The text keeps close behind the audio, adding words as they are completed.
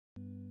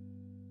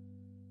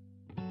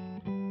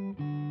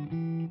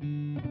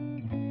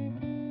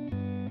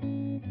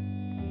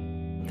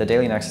The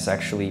Daily Nexus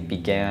actually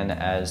began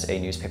as a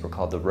newspaper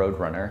called The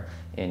Roadrunner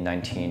in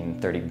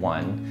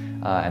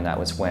 1931, and that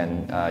was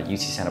when UC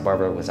Santa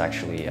Barbara was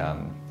actually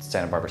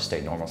Santa Barbara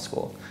State Normal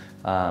School.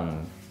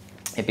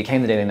 It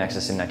became the Daily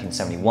Nexus in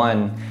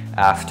 1971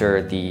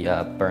 after the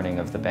burning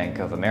of the Bank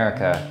of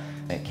America.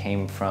 It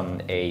came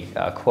from a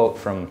quote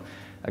from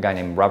a guy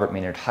named Robert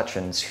Maynard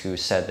Hutchins, who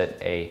said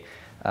that a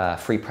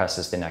free press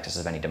is the nexus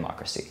of any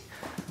democracy.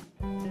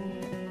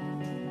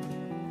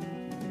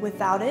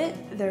 Without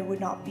it, there would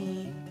not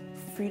be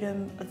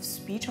freedom of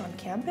speech on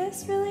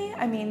campus, really.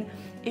 I mean,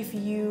 if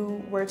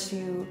you were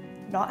to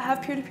not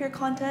have peer-to-peer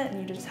content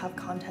and you just have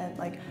content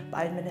like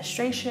by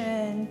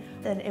administration,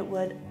 then it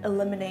would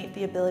eliminate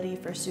the ability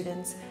for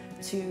students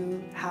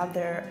to have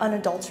their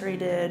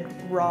unadulterated,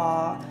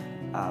 raw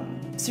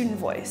student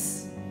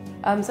voice.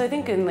 So I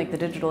think in the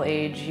digital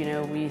age,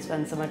 we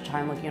spend so much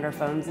time looking at our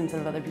phones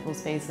instead of other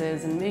people's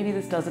faces, and maybe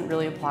this doesn't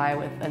really apply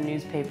with a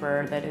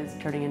newspaper that is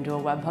turning into a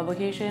web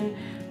publication,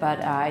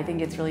 but I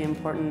think it's really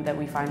important that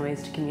we find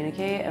ways to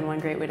communicate, and one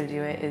great way to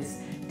do it is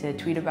to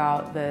tweet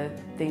about the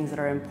things that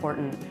are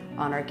important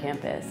on our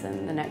campus,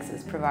 and the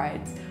Nexus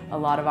provides a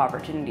lot of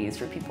opportunities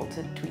for people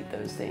to tweet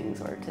those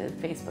things or to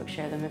Facebook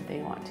share them if they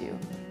want to.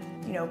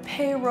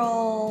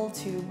 Payroll,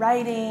 to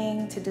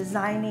writing, to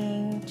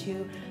designing,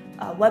 to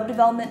web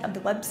development of the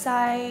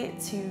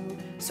website, to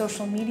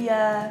social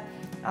media.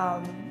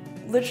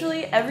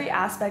 Literally every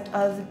aspect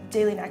of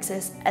Daily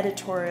Nexus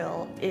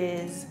editorial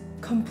is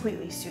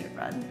completely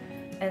student-run,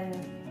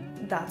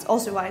 and that's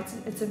also why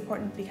it's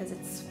important, because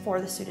it's for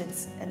the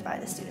students and by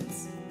the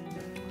students.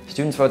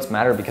 Students' votes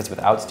matter because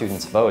without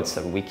students' votes,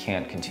 we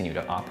can't continue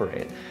to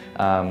operate.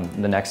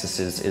 The Nexus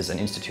is an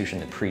institution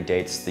that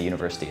predates the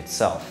university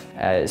itself.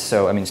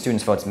 So, I mean,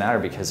 students' votes matter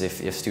because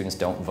if students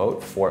don't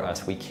vote for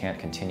us, we can't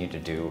continue to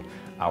do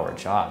our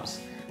jobs.